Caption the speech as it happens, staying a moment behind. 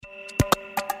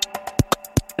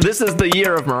This is the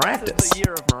year of Maractus.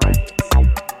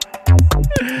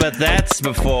 But that's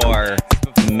before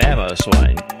Mamos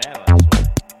wine.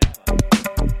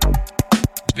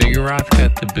 Vigoroth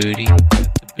got the booty.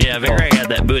 Yeah, Vigoroth got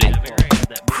that booty.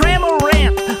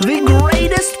 Cramorant, the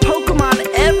greatest Pokemon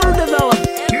ever developed.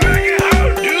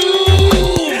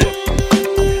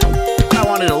 I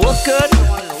wanted to look good,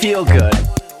 feel good.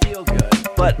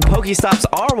 But Pokestops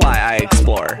are why I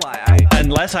explore.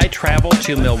 Unless I travel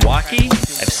to Milwaukee,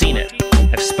 I've seen it.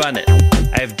 I've spun it.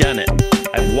 I've done it.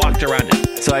 I've walked around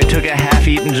it. So I took a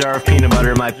half-eaten jar of peanut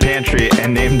butter in my pantry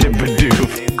and named it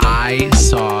Bidoof. I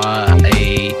saw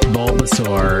a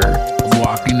Bulbasaur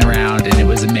walking around and it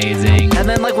was amazing. And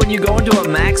then like when you go into a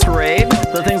max raid,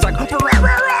 the thing